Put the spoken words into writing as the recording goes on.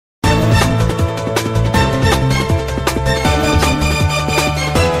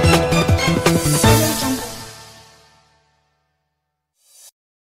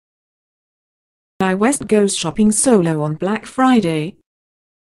Kanye West goes shopping solo on Black Friday.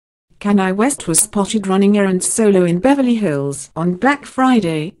 Kanye West was spotted running errands solo in Beverly Hills on Black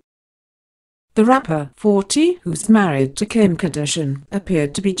Friday. The rapper, 40, who's married to Kim Kardashian,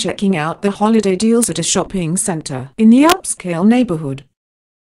 appeared to be checking out the holiday deals at a shopping center in the upscale neighborhood.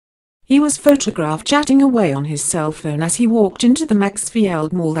 He was photographed chatting away on his cell phone as he walked into the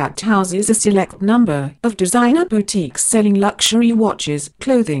Maxfield Mall that houses a select number of designer boutiques selling luxury watches,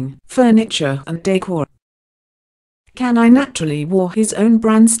 clothing, furniture and decor. Kanye naturally wore his own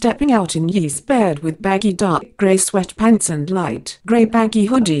brand, stepping out in Yeezy paired with baggy dark grey sweatpants and light grey baggy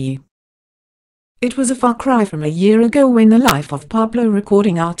hoodie. It was a far cry from a year ago when the life of Pablo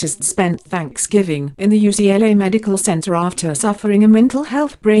recording artist spent Thanksgiving in the UCLA Medical Center after suffering a mental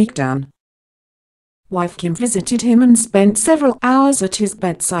health breakdown. Wife Kim visited him and spent several hours at his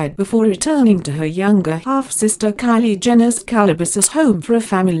bedside before returning to her younger half-sister Kylie Jenner's Calabasas home for a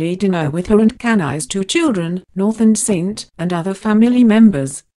family dinner with her and Kanye's two children, North and Saint, and other family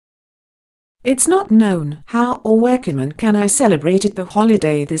members. It's not known how or where Kim and Kanye celebrated the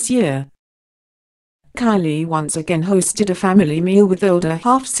holiday this year. Kylie once again hosted a family meal with older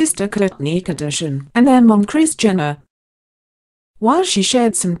half-sister Kourtney Kardashian and their mom Kris Jenner. While she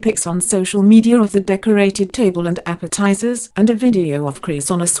shared some pics on social media of the decorated table and appetizers and a video of Kris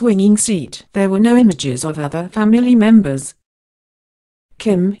on a swinging seat, there were no images of other family members.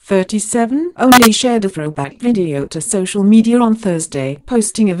 Kim, 37, only shared a throwback video to social media on Thursday,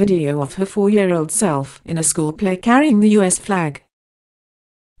 posting a video of her 4-year-old self in a school play carrying the US flag.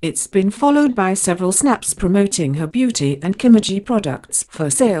 It's been followed by several snaps promoting her beauty and Kimoji products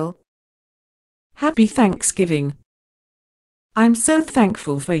for sale. Happy Thanksgiving. I'm so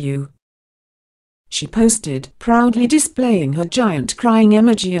thankful for you, she posted, proudly displaying her giant crying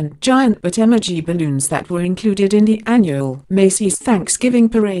emoji and giant butt emoji balloons that were included in the annual Macy's Thanksgiving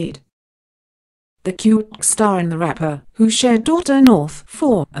parade. The cute star and the rapper, who share daughter North,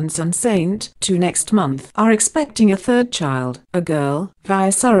 4, and son Saint, 2 next month, are expecting a third child, a girl,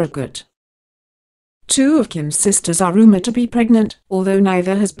 via surrogate. 2 of Kim's sisters are rumored to be pregnant, although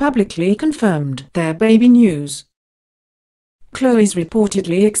neither has publicly confirmed their baby news. Khloe's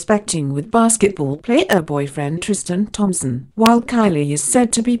reportedly expecting with basketball player boyfriend Tristan Thompson, while Kylie is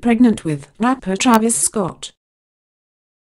said to be pregnant with rapper Travis Scott.